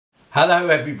Hello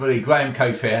everybody, Graham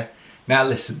Cove here. Now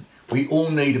listen, we all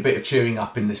need a bit of cheering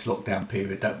up in this lockdown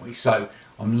period, don't we? So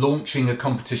I'm launching a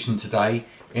competition today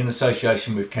in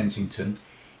association with Kensington.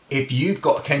 If you've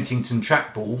got a Kensington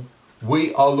trackball,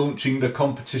 we are launching the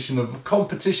competition of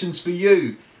competitions for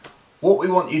you. What we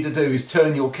want you to do is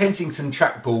turn your Kensington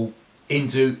trackball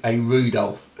into a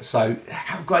Rudolf. So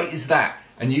how great is that?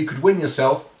 And you could win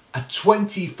yourself a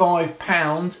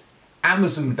 £25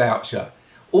 Amazon voucher.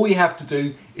 All you have to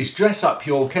do is dress up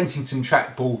your Kensington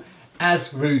trackball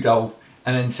as Rudolf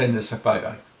and then send us a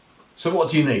photo. So what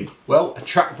do you need? Well, a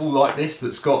trackball like this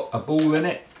that's got a ball in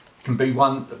it. It can be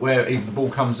one where either the ball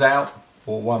comes out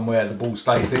or one where the ball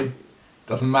stays in.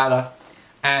 Doesn't matter.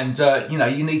 And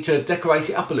you need to decorate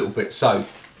it up a little bit. So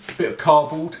a bit of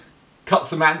cardboard, cut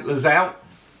some antlers out,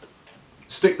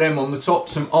 stick them on the top,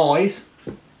 some eyes,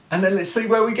 and then let's see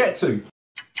where we get to.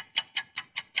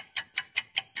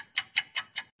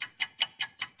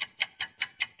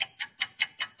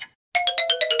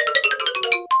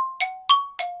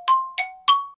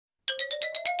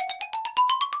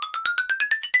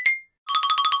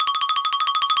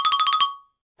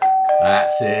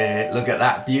 That's it, look at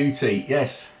that beauty.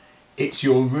 Yes, it's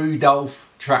your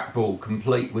Rudolf trackball,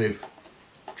 complete with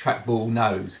trackball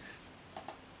nose.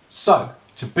 So,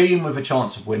 to be in with a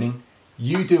chance of winning,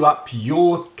 you do up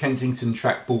your Kensington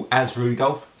trackball as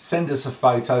Rudolf, send us a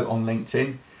photo on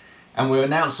LinkedIn, and we'll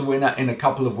announce the winner in a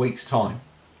couple of weeks' time.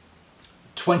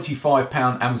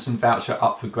 £25 Amazon voucher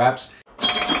up for grabs.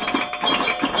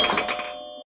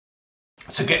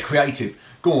 So get creative,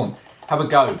 go on, have a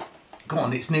go. Go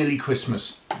on, it's nearly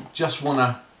Christmas. Just want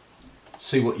to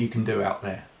see what you can do out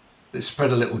there. Let's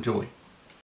spread a little joy.